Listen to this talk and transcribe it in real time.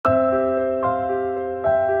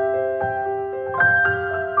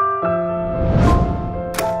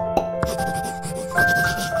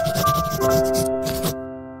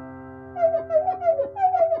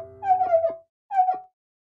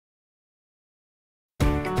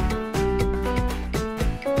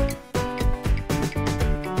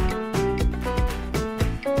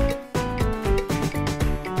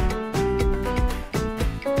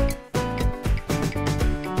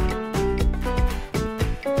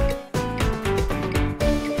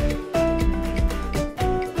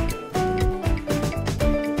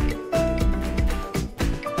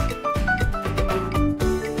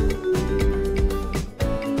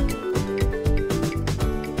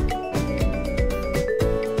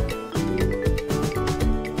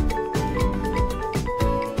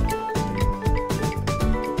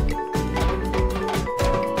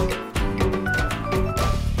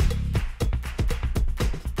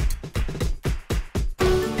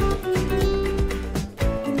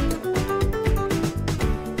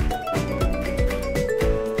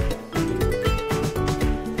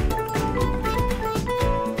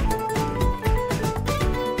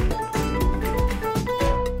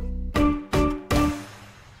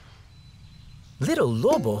Little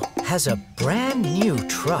Lobo has a brand new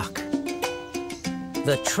truck.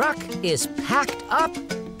 The truck is packed up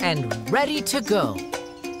and ready to go.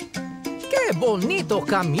 ¡Qué bonito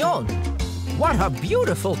camión! What a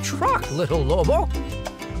beautiful truck, Little Lobo!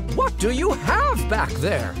 What do you have back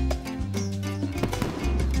there?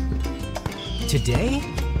 Today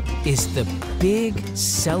is the big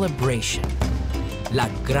celebration. La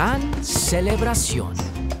gran celebración.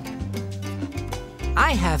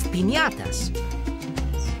 I have piñatas,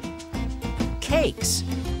 cakes,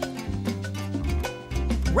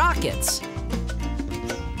 rockets,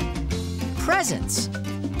 presents,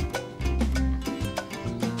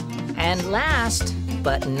 and last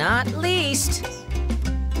but not least,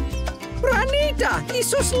 Ranita,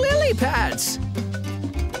 esos lily pads!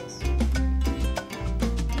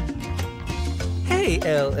 Hey,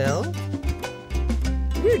 LL.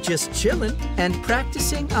 We're just chilling and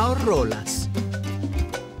practicing our rolas.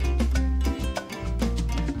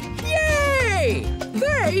 Yay!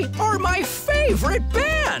 They are my favorite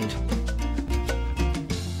band!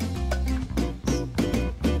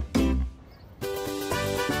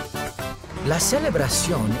 La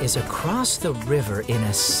celebración is across the river in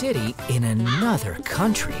a city in another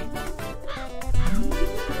country.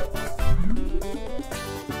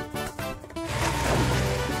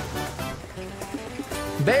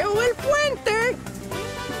 Veo el puente!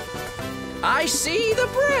 I see the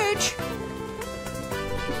bridge!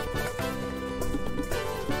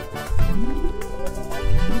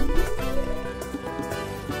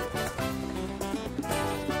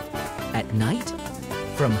 At night,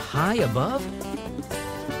 from high above,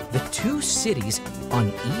 the two cities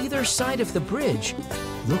on either side of the bridge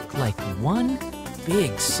look like one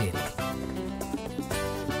big city.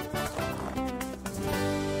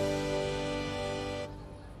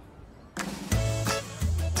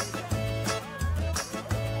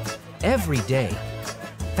 Every day,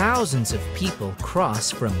 thousands of people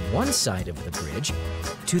cross from one side of the bridge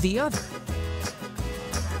to the other.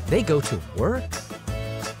 They go to work,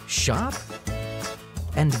 shop,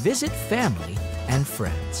 and visit family and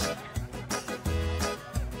friends.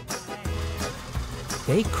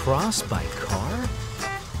 They cross by car,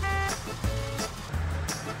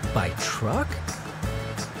 by truck,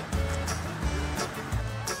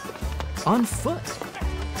 on foot,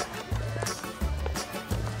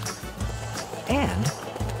 and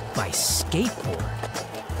by skateboard.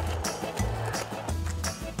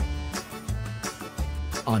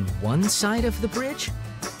 On one side of the bridge,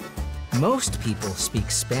 most people speak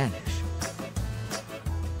Spanish.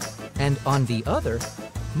 And on the other,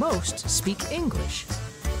 most speak English.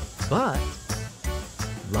 But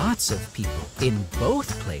lots of people in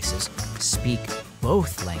both places speak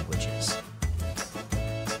both languages.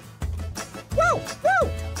 Woo! Woo!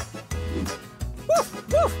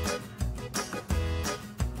 Woof! Woof!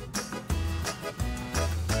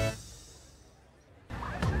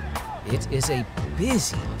 It is a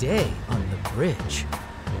busy day on the bridge.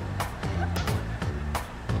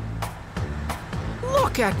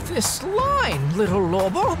 Look at this line, Little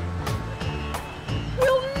Lobo!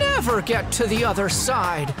 We'll never get to the other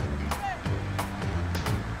side!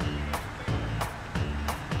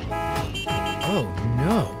 Oh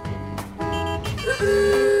no!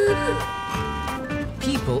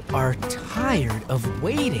 People are tired of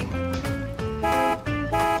waiting.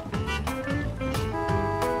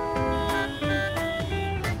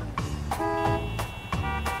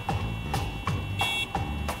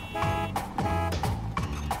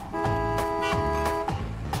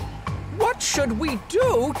 What should we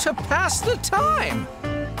do to pass the time?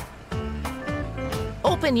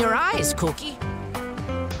 Open your eyes, Cookie.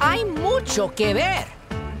 Hay mucho que ver.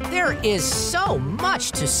 There is so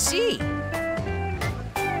much to see.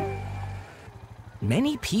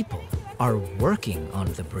 Many people are working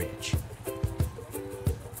on the bridge.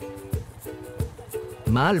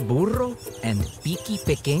 Mal Burro and Piqui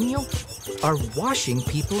Pequeño are washing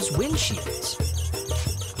people's windshields.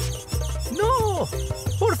 No!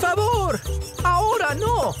 Por favor! Ahora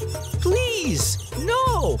no! Please,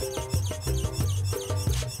 no!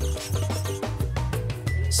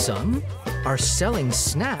 Some are selling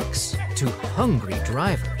snacks to hungry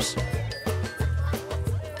drivers.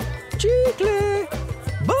 Chicle!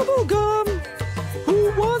 Bubble gum!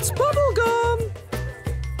 Who wants bubble gum?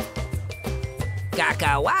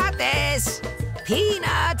 Cacahuates!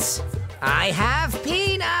 Peanuts! I have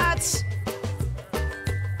peanuts!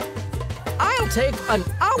 I'll take an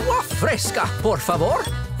agua fresca, por favor.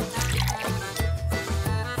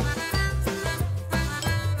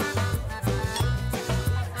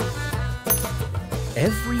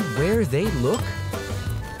 Everywhere they look,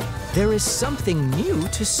 there is something new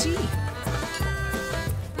to see.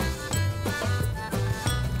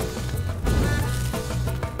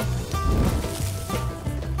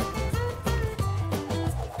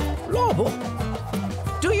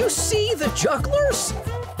 jugglers?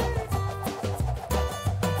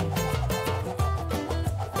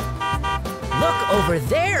 Look over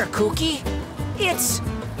there, Cookie. It's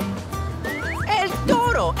El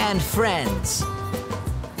Toro and friends.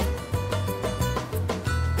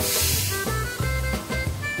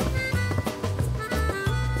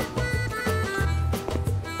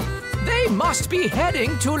 They must be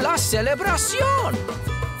heading to La Celebración.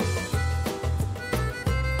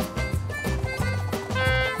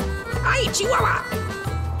 ¡Ay, Chihuahua!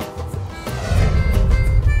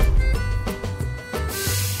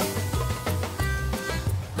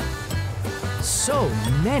 So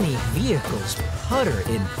many vehicles putter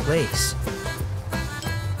in place,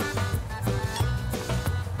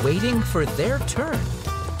 waiting for their turn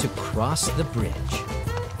to cross the bridge.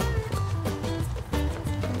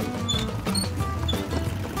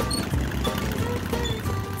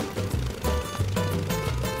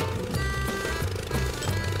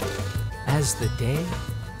 As the day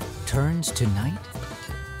turns to night,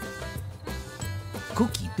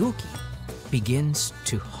 Cookie Dookie begins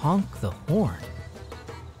to honk the horn.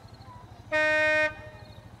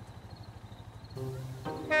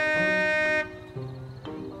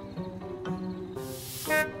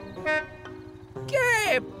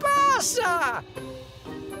 ¿Qué pasa?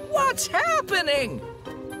 What's happening?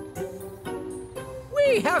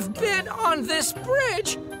 We have been on this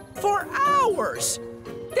bridge for hours.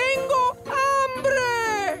 Tengo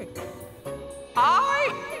hambre! I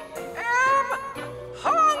am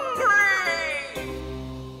hungry!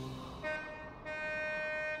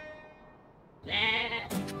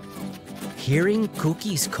 Hearing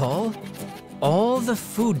Cookie's call, all the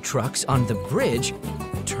food trucks on the bridge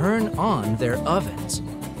turn on their ovens.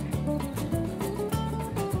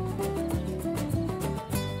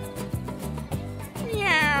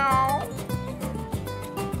 Meow.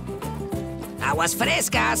 Aguas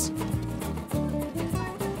frescas.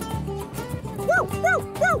 Woo, woo,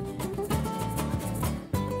 woo.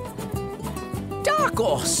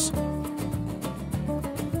 Tacos.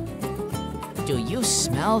 Do you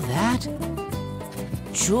smell that?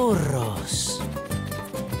 Churros.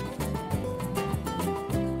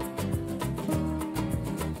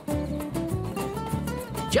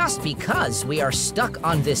 Just because we are stuck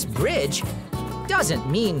on this bridge doesn't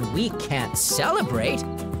mean we can't celebrate.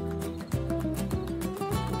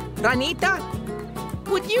 Ranita,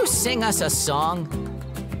 would you sing us a song?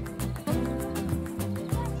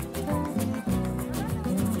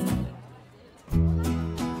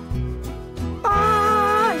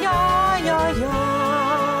 Ay, ay, ay,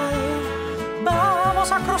 ay,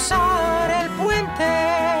 vamos a cruzar el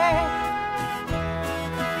puente.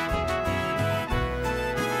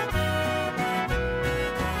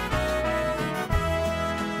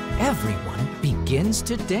 Everyone begins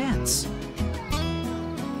to dance.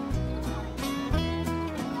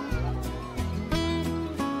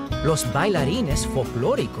 Los bailarines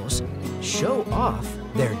folclóricos show off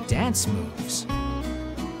their dance moves.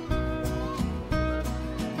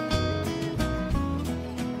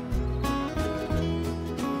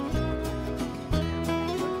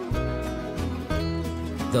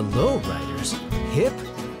 The lowriders hip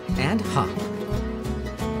and hop.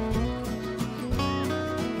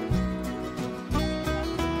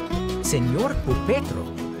 Señor Pupetro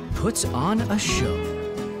puts on a show.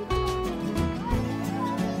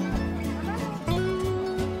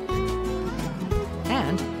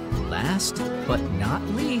 And last but not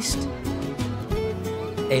least,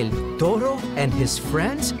 El Toro and his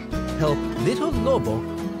friends help little Lobo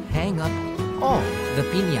hang up all the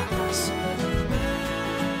piñatas.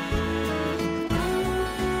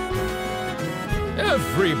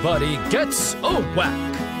 Everybody gets a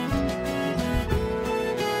whack.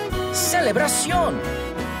 Celebración.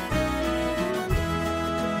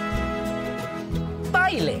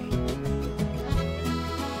 Baile.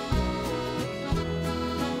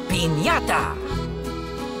 Piñata.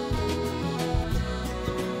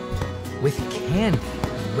 With candy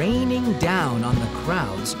raining down on the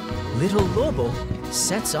crowds, little Lobo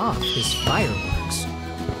sets off his fireworks.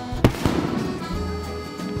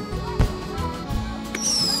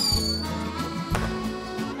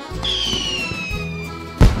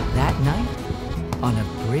 That night, on a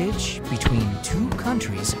bridge between two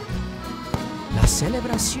countries, La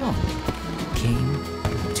Celebración came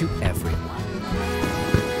to everyone.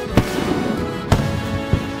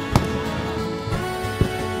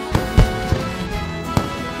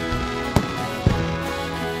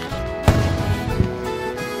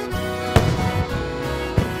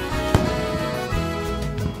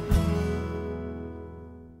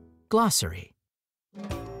 Glossary.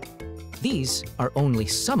 These are only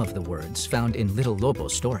some of the words found in Little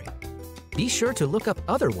Lobo's story. Be sure to look up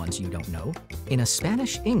other ones you don't know in a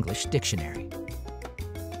Spanish-English dictionary.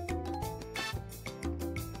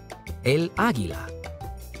 El águila,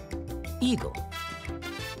 eagle.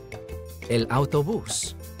 El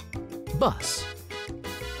autobús, bus.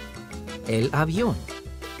 El avión,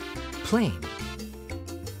 plane.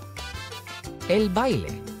 El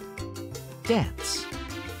baile, dance.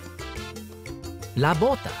 La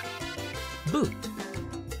bota, boot.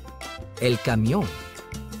 El camión,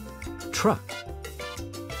 truck.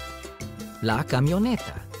 La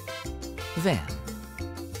camioneta, van.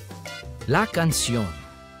 La canción,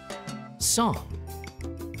 song.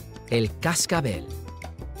 El cascabel,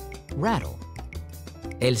 rattle.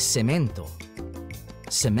 El cemento,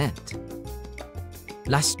 cement.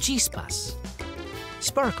 Las chispas,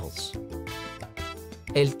 sparkles.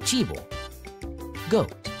 El chivo,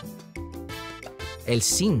 goat. El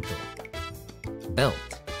cinto, belt.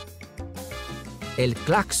 El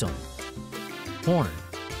claxon, horn.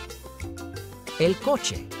 El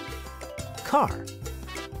coche, car.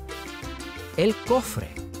 El cofre,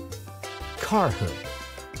 car hood.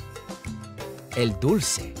 El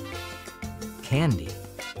dulce, candy.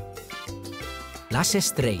 Las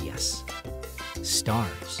estrellas,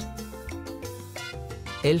 stars.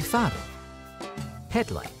 El faro,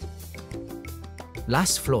 headlight.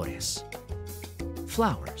 Las flores,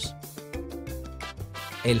 flowers.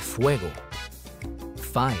 El fuego,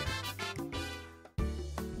 fire.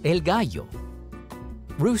 El gallo,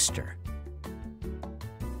 rooster.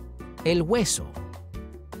 El hueso,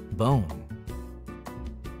 bone.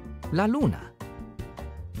 La luna,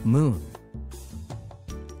 moon.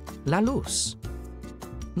 La luz,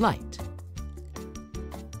 light.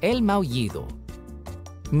 El maullido,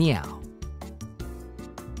 meow.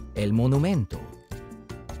 El monumento,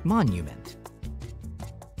 monument.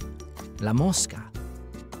 La mosca,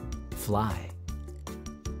 fly.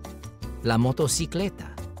 La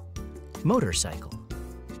motocicleta, motorcycle.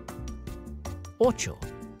 8,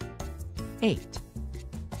 8.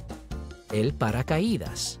 El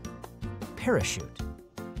paracaídas, parachute.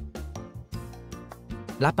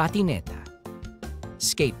 La patineta,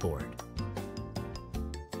 skateboard.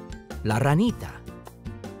 La ranita,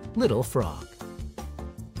 little frog.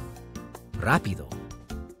 Rápido,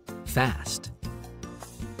 fast.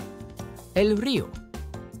 El río,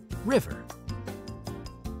 river.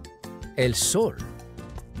 El sol,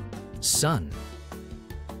 sun.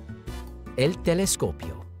 El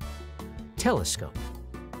telescopio, telescope.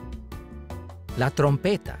 La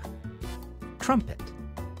trompeta, trumpet.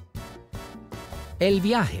 El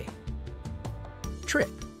viaje, trip.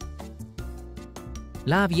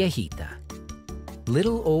 La viejita,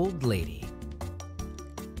 little old lady.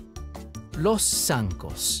 Los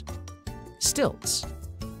zancos, stilts.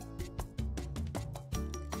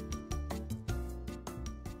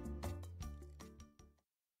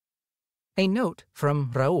 A note from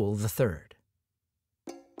Raúl III.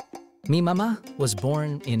 Mi mamá was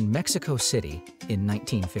born in Mexico City in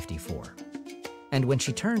 1954. And when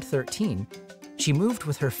she turned 13, she moved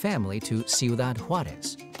with her family to Ciudad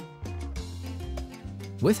Juárez.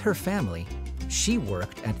 With her family, she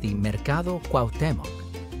worked at the Mercado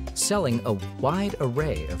Cuauhtémoc, selling a wide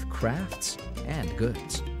array of crafts and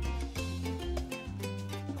goods.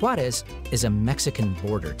 Juárez is a Mexican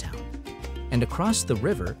border town, and across the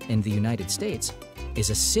river in the United States is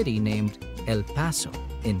a city named El Paso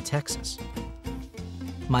in Texas.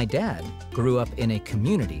 My dad grew up in a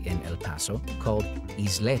community in El Paso called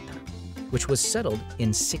Isleta, which was settled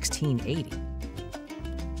in 1680.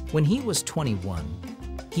 When he was 21,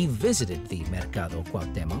 he visited the Mercado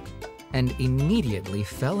Cuauhtémoc and immediately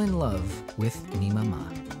fell in love with mi mamá.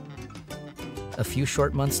 A few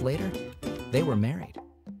short months later, they were married.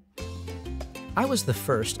 I was the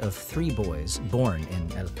first of 3 boys born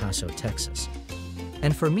in El Paso, Texas.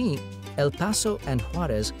 And for me, El Paso and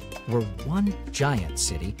Juárez were one giant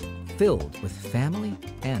city filled with family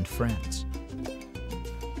and friends.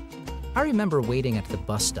 I remember waiting at the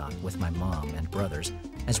bus stop with my mom and brothers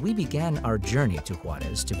as we began our journey to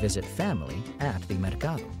Juárez to visit family at the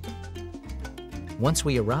Mercado. Once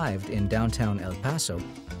we arrived in downtown El Paso,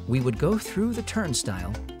 we would go through the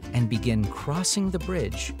turnstile and begin crossing the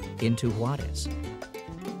bridge into Juárez.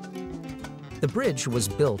 The bridge was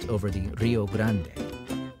built over the Rio Grande,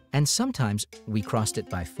 and sometimes we crossed it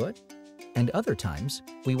by foot, and other times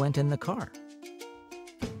we went in the car.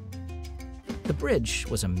 The bridge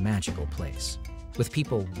was a magical place, with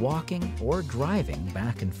people walking or driving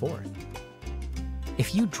back and forth.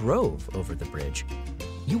 If you drove over the bridge,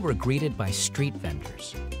 you were greeted by street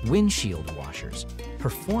vendors, windshield washers,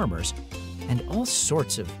 performers, and all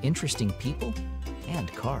sorts of interesting people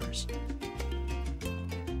and cars.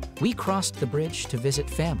 We crossed the bridge to visit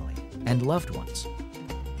family and loved ones,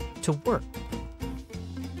 to work,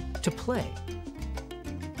 to play,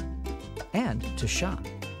 and to shop.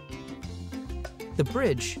 The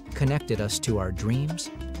bridge connected us to our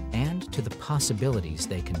dreams and to the possibilities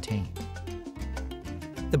they contained.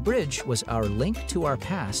 The bridge was our link to our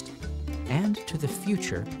past and to the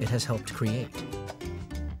future it has helped create.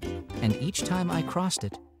 And each time I crossed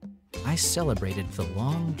it, I celebrated the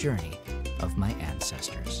long journey of my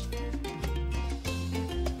ancestors.